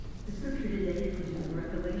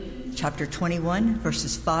chapter 21,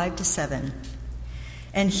 verses 5 to 7.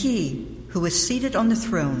 And he who was seated on the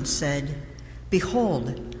throne said,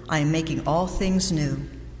 "Behold, I am making all things new."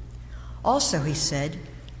 Also he said,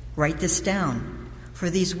 "Write this down, for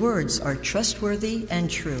these words are trustworthy and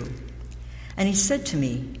true." And he said to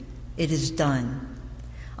me, "It is done.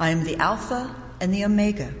 I am the Alpha and the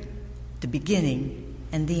Omega, the beginning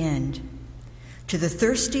and the end. To the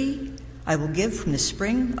thirsty I will give from the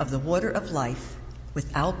spring of the water of life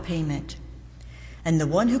without payment. And the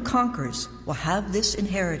one who conquers will have this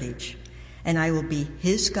inheritance, and I will be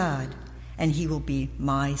his God, and he will be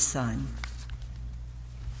my son."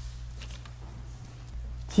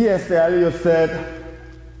 T.S. Eliot said,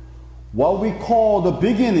 "What we call the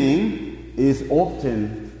beginning is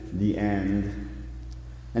often the end.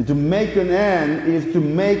 And to make an end is to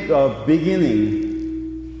make a beginning.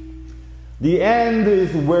 The end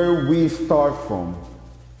is where we start from."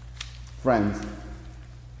 Friends,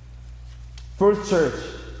 First Church,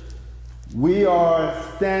 we are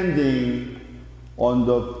standing on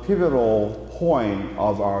the pivotal point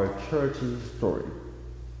of our church's story.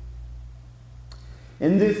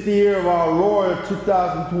 In this year of our Lord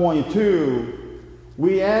 2022,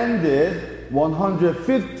 we ended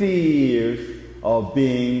 150 years of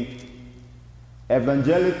being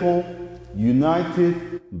Evangelical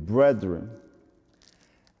United Brethren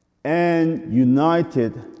and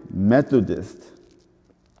United Methodist.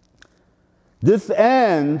 This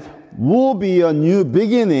end will be a new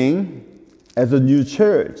beginning as a new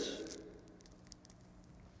church.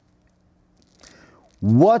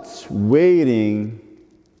 What's waiting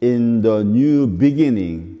in the new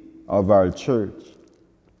beginning of our church?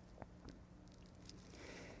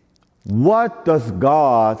 What does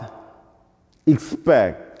God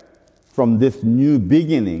expect from this new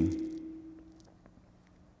beginning?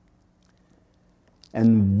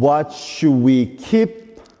 And what should we keep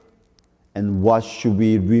and what should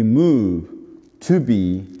we remove to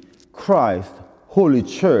be Christ's holy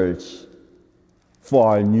church for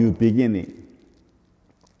our new beginning?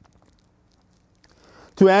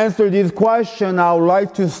 To answer this question, I would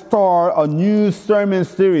like to start a new sermon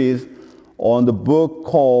series on the book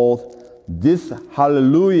called This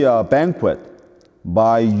Hallelujah Banquet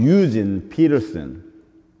by Eugene Peterson.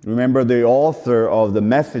 Remember, the author of the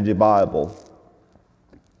Message Bible.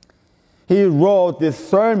 He wrote these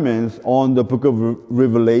sermons on the book of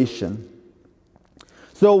Revelation.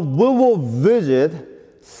 So we will visit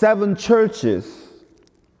 7 churches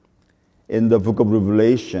in the book of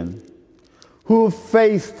Revelation who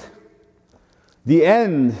faced the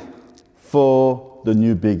end for the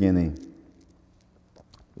new beginning.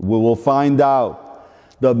 We will find out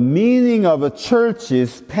the meaning of a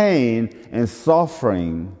church's pain and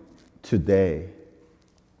suffering today.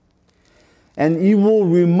 And it will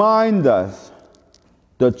remind us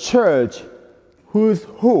the church whose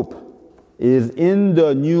hope is in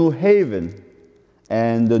the new heaven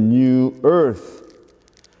and the new earth,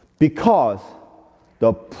 because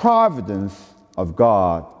the providence of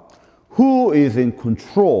God, who is in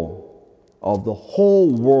control of the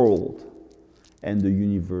whole world and the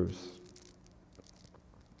universe.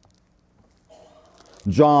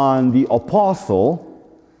 John the Apostle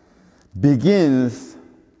begins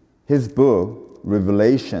his book,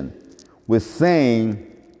 Revelation, with saying,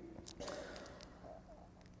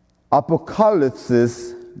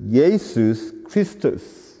 Apocalypsis Jesus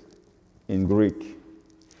Christus in Greek,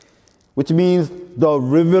 which means the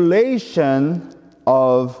revelation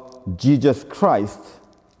of Jesus Christ.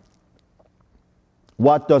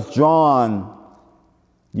 What does John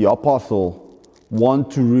the Apostle want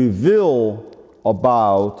to reveal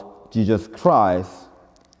about Jesus Christ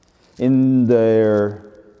in their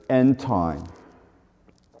end time?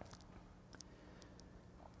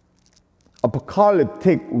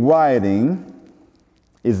 Apocalyptic writing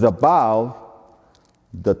is about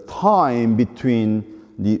the time between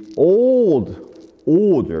the old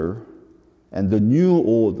order and the new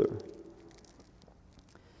order.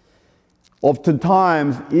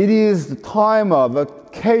 Oftentimes, it is the time of a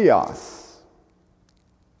chaos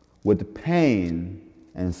with pain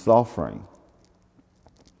and suffering.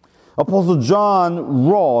 Apostle John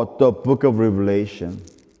wrote the book of Revelation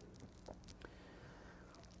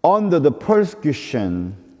under the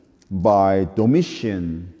persecution by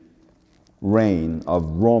Domitian reign of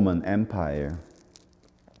Roman Empire,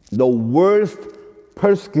 the worst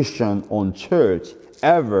persecution on church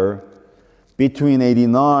ever between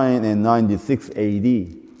 89 and 96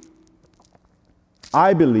 AD.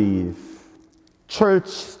 I believe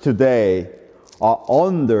churches today are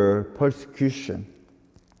under persecution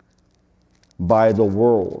by the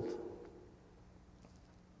world,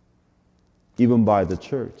 even by the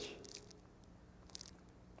church.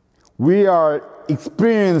 we are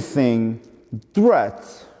experiencing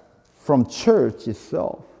threats from church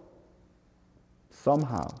itself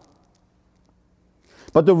somehow.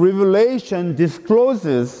 But the revelation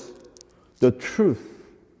discloses the truth.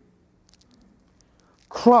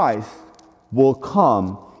 Christ will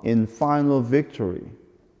come in final victory.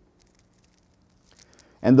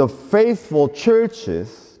 And the faithful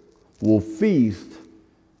churches will feast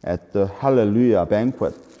at the Hallelujah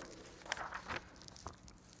banquet.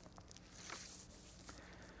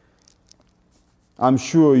 I'm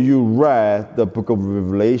sure you read the book of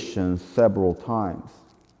Revelation several times.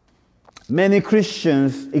 Many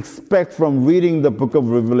Christians expect from reading the book of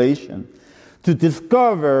Revelation to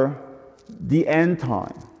discover the end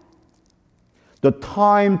time, the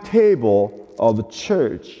timetable of the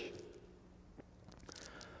church.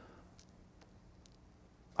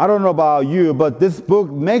 I don't know about you, but this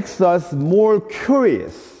book makes us more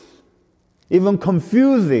curious, even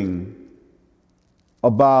confusing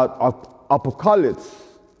about apocalypse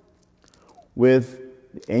with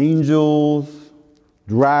angels,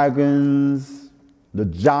 dragons, the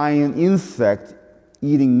giant insect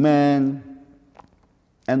eating man,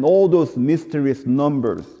 and all those mysterious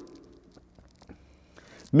numbers.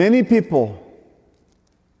 Many people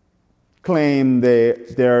claim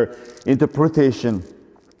their interpretation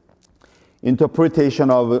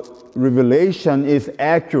of Revelation is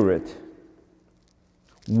accurate.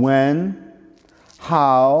 When,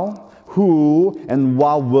 how, who, and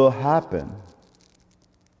what will happen.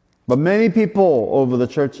 But many people over the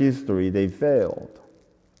church history, they failed.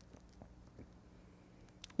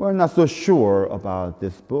 We're not so sure about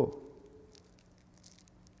this book.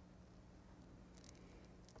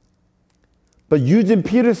 But Eugene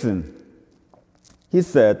Peterson, he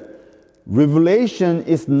said, Revelation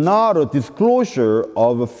is not a disclosure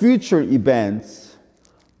of future events,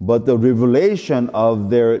 but the revelation of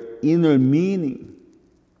their inner meaning.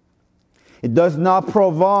 It does not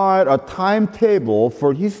provide a timetable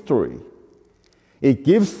for history. It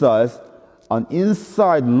gives us an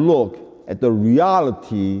inside look at the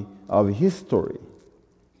reality of history.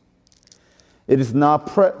 It is not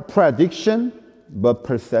prediction, but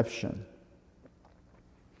perception.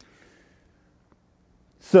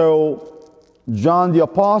 So, John the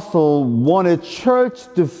Apostle wanted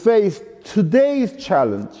church to face today's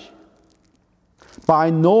challenge by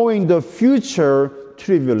knowing the future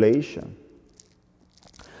tribulation.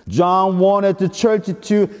 John wanted the church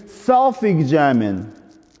to self-examine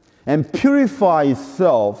and purify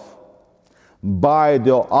itself by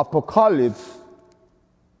the apocalypse,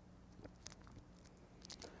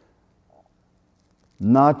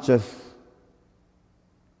 not just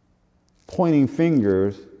pointing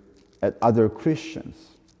fingers at other Christians.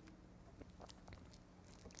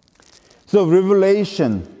 So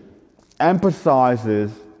Revelation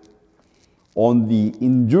emphasizes on the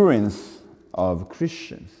endurance of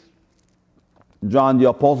Christians. John the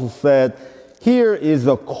Apostle said, here is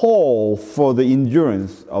a call for the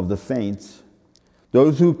endurance of the saints,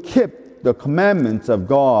 those who keep the commandments of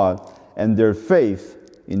God and their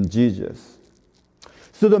faith in Jesus.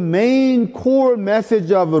 So the main core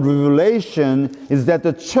message of Revelation is that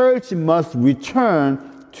the church must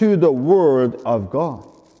return to the Word of God,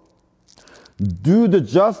 do the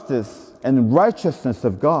justice and righteousness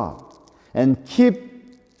of God, and keep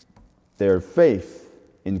their faith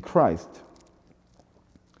in Christ.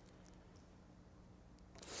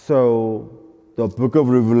 So the book of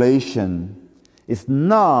Revelation is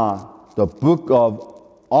not the book of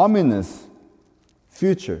ominous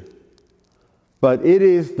future, but it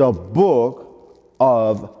is the book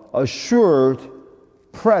of assured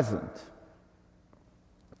present.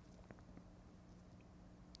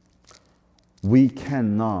 We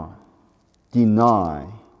cannot deny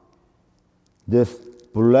this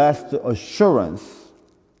blessed assurance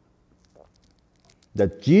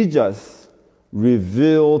that Jesus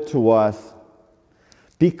revealed to us,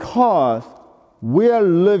 because we are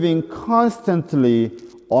living constantly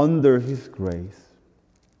under His grace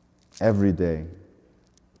every day.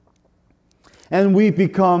 And we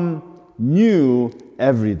become new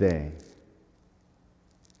every day.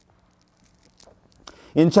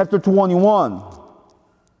 In chapter 21,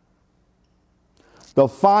 the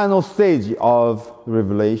final stage of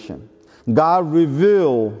Revelation, God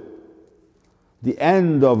revealed the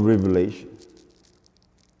end of Revelation.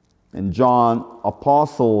 And John,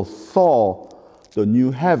 apostle, saw the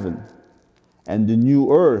new heaven and the new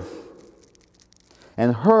earth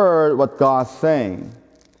and heard what God saying.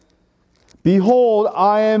 Behold,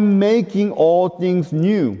 I am making all things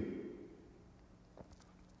new.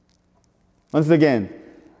 Once again,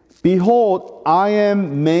 behold, I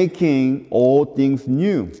am making all things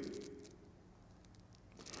new.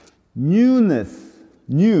 Newness,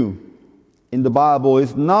 new in the Bible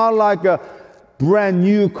is not like a brand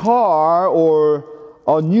new car or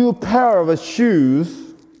a new pair of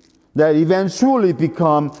shoes that eventually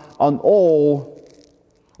become an old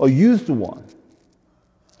or used one.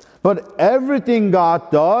 But everything God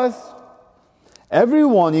does,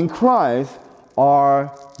 everyone in Christ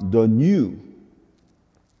are the new.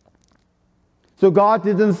 So God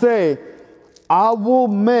didn't say, I will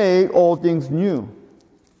make all things new.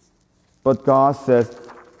 But God says,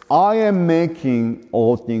 I am making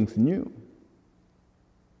all things new.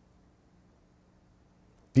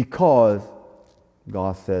 Because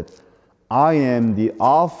God said, I am the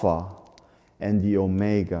Alpha and the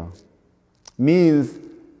Omega. Means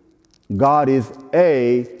God is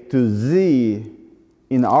A to Z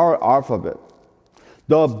in our alphabet.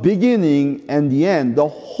 The beginning and the end, the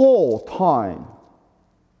whole time.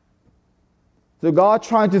 So God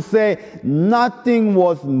trying to say nothing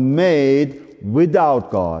was made without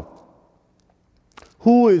God,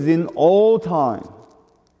 who is in all time.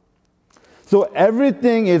 So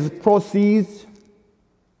everything proceeds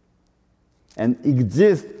and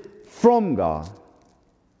exists from God.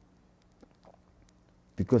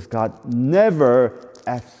 Because God never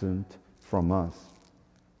absent from us.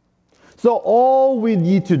 So all we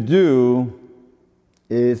need to do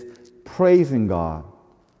is praising God.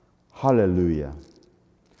 Hallelujah.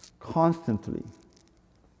 Constantly.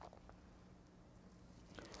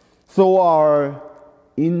 So our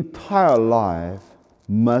entire life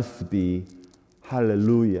must be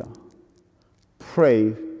hallelujah.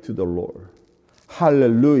 Pray to the Lord.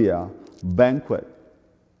 Hallelujah. Banquet.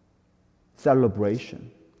 Celebration.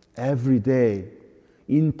 Every day.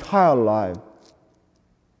 Entire life.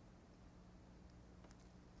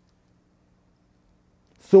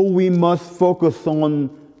 So we must focus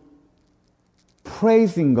on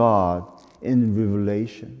praising God in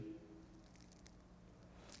revelation,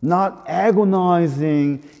 not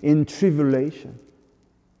agonizing in tribulation.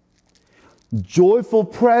 Joyful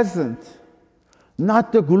present,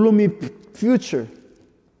 not the gloomy future.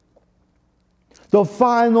 The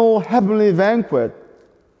final heavenly banquet,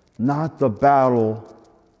 not the battle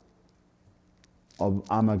of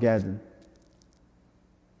Armageddon.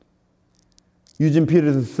 Eugene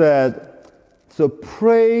Peterson said, so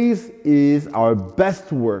praise is our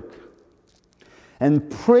best work. And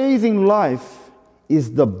praising life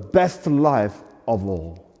is the best life of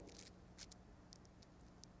all.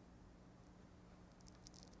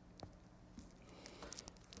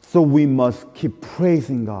 So we must keep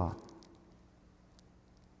praising God.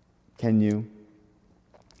 Can you?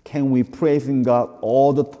 Can we praising God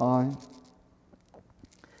all the time?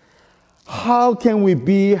 How can we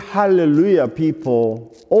be hallelujah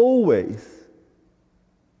people always?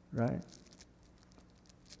 Right?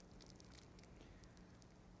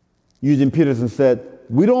 Eugene Peterson said,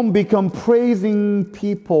 we don't become praising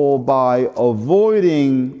people by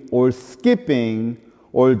avoiding or skipping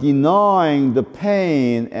or denying the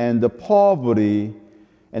pain and the poverty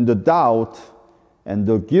and the doubt and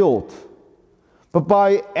the guilt, but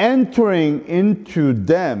by entering into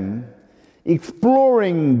them,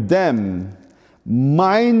 exploring them,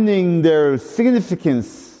 minding their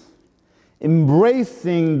significance,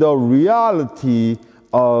 embracing the reality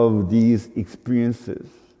of these experiences.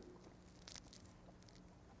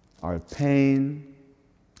 Our pain,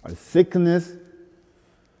 our sickness,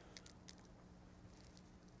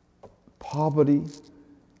 poverty,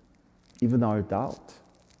 even our doubt.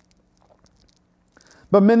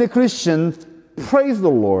 But many Christians praise the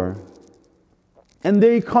Lord, and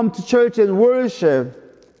they come to church and worship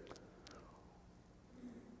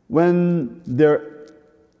when they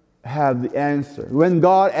have the answer, when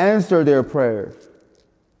God answers their prayers.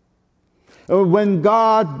 Or when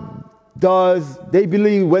God does, they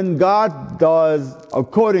believe when God does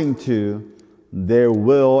according to their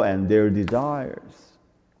will and their desires.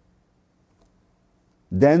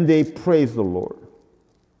 Then they praise the Lord.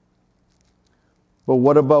 But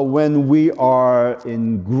what about when we are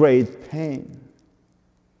in great pain?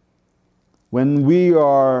 When we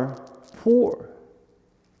are poor?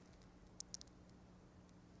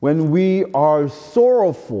 When we are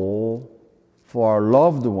sorrowful for our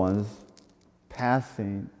loved ones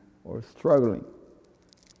passing or struggling?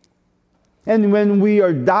 And when we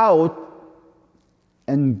are doubt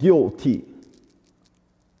and guilty?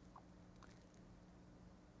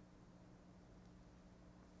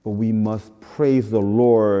 But we must praise the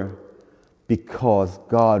Lord because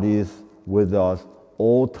God is with us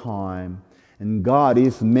all time, and God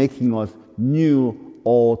is making us new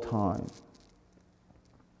all time.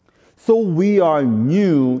 So we are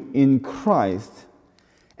new in Christ,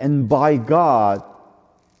 and by God,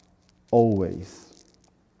 always.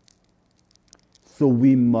 So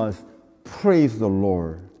we must praise the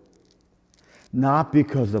Lord, not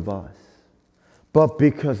because of us, but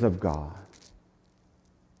because of God.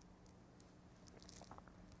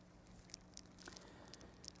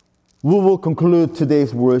 We will conclude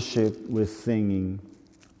today's worship with singing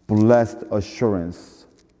Blessed Assurance,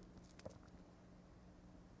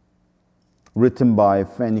 written by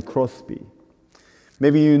Fanny Crosby.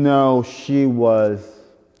 Maybe you know she was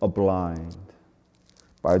blind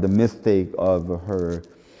by the mistake of her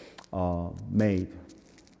maid.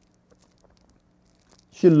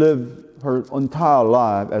 She lived her entire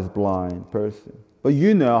life as a blind person. But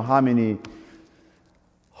you know how many,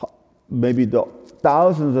 maybe the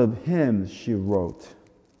thousands of hymns she wrote.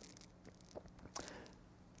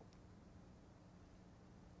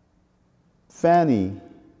 Fanny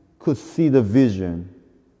could see the vision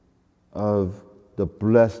of the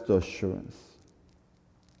blessed assurance.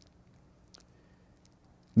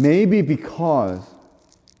 Maybe because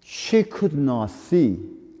she could not see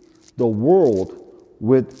the world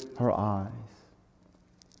with her eyes.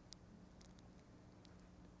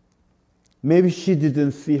 Maybe she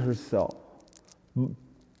didn't see herself,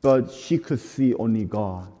 but she could see only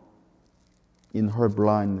God in her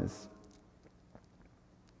blindness.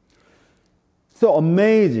 So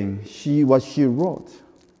amazing what she wrote.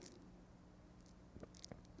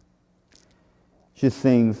 She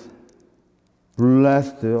sings,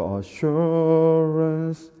 Blessed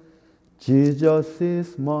assurance, Jesus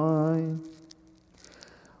is mine.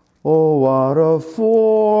 Oh, what a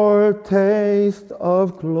foretaste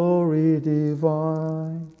of glory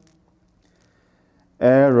divine,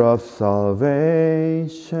 heir of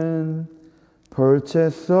salvation,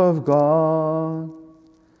 purchase of God,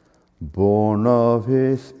 born of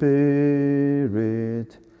His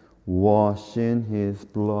Spirit, washed in His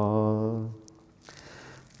blood.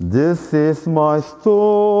 This is my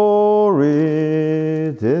story,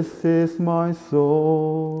 this is my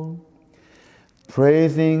soul,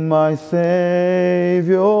 praising my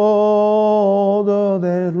Savior all the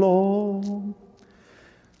day long.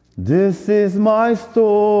 This is my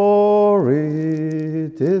story,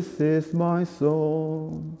 this is my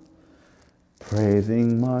song,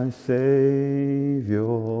 praising my Savior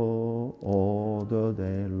all the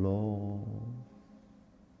day long.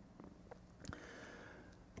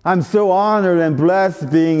 I'm so honored and blessed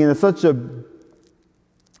being in such a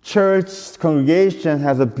church congregation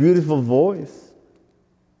has a beautiful voice.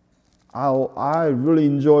 I really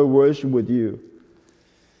enjoy worship with you.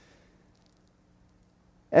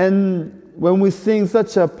 And when we sing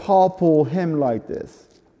such a powerful hymn like this,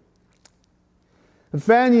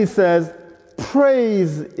 Fanny says,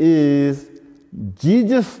 praise is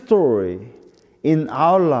Jesus' story in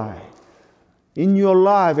our life, in your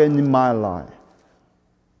life and in my life.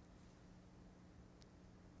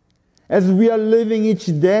 As we are living each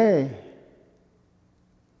day,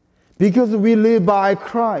 because we live by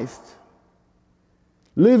Christ,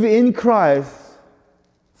 live in Christ,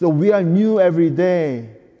 so we are new every day.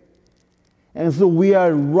 And so we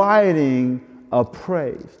are writing a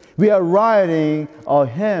praise. We are writing a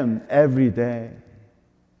hymn every day.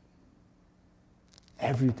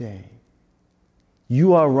 Every day.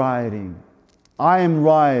 You are writing, I am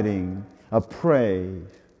writing a praise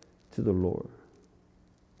to the Lord.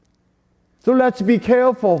 So let's be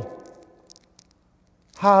careful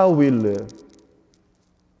how we live.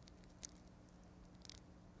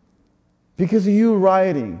 Because you're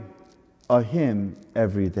writing a hymn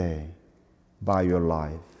every day by your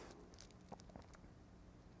life.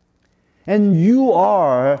 And you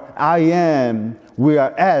are, I am, we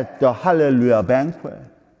are at the Hallelujah banquet.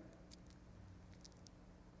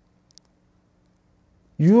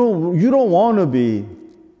 You don't want to be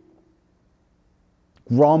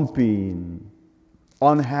grumpy, and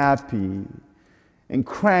unhappy, and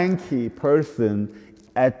cranky person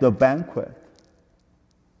at the banquet.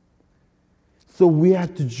 So we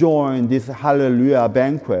have to join this Hallelujah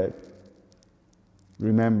banquet.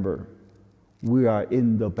 Remember, we are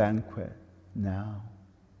in the banquet now.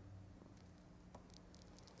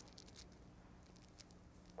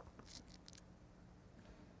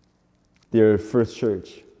 Dear First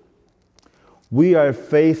Church, we are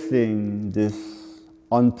facing this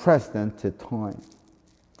unprecedented time.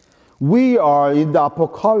 We are in the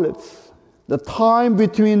apocalypse, the time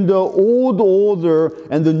between the old order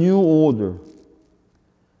and the new order.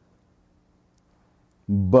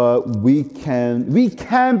 But we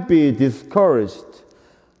can't be discouraged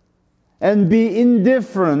and be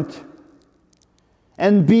indifferent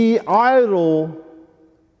and be idle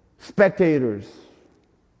spectators.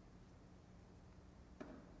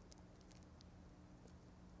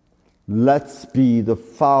 let's be the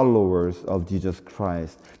followers of Jesus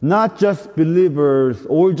Christ, not just believers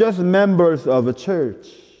or just members of a church.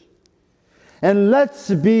 And let's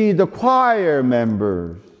be the choir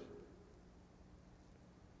members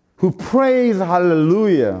who praise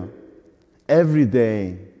hallelujah every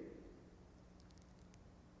day.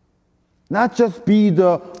 Not just be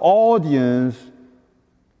the audience,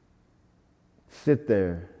 sit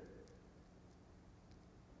there.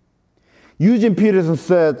 Eugene Peterson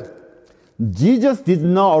said, Jesus did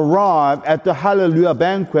not arrive at the Hallelujah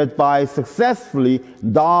banquet by successfully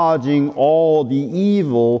dodging all the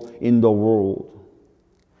evil in the world,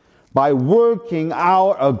 by working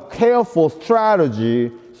out a careful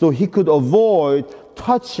strategy so he could avoid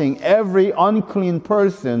touching every unclean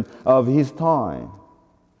person of his time,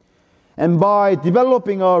 and by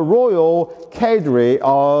developing a royal cadre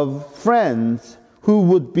of friends who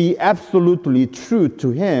would be absolutely true to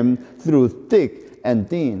him through thick and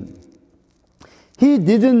thin. He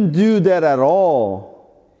didn't do that at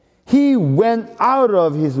all. He went out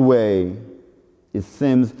of his way, it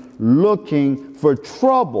seems, looking for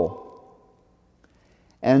trouble.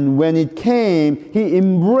 And when it came, he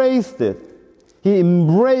embraced it. He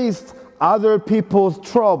embraced other people's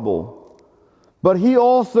trouble, but he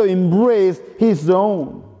also embraced his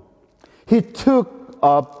own. He took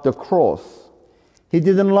up the cross. He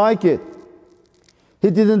didn't like it.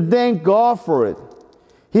 He didn't thank God for it.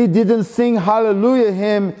 He didn't sing hallelujah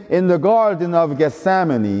hymn in the Garden of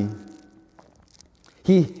Gethsemane.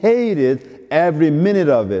 He hated every minute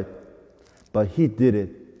of it, but he did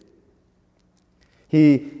it.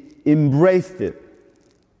 He embraced it.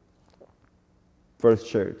 First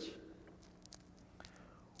Church,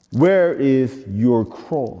 where is your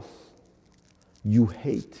cross you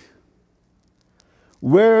hate?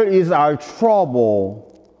 Where is our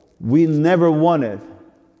trouble we never wanted?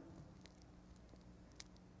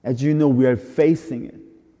 As you know, we are facing it.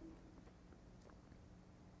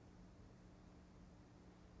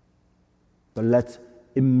 But let's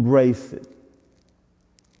embrace it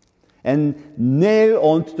and nail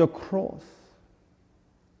onto the cross.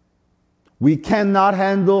 We cannot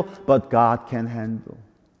handle, but God can handle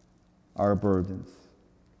our burdens,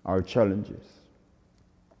 our challenges.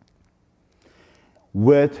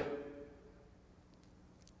 With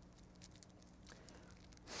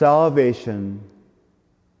salvation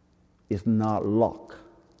is not luck.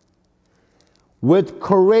 With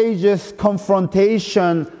courageous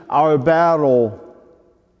confrontation, our battle,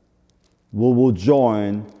 we will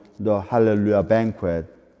join the Hallelujah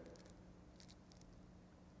banquet,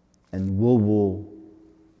 and we will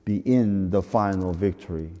be in the final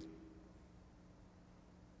victory.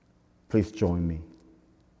 Please join me.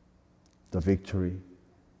 The victory.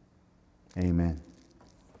 Amen.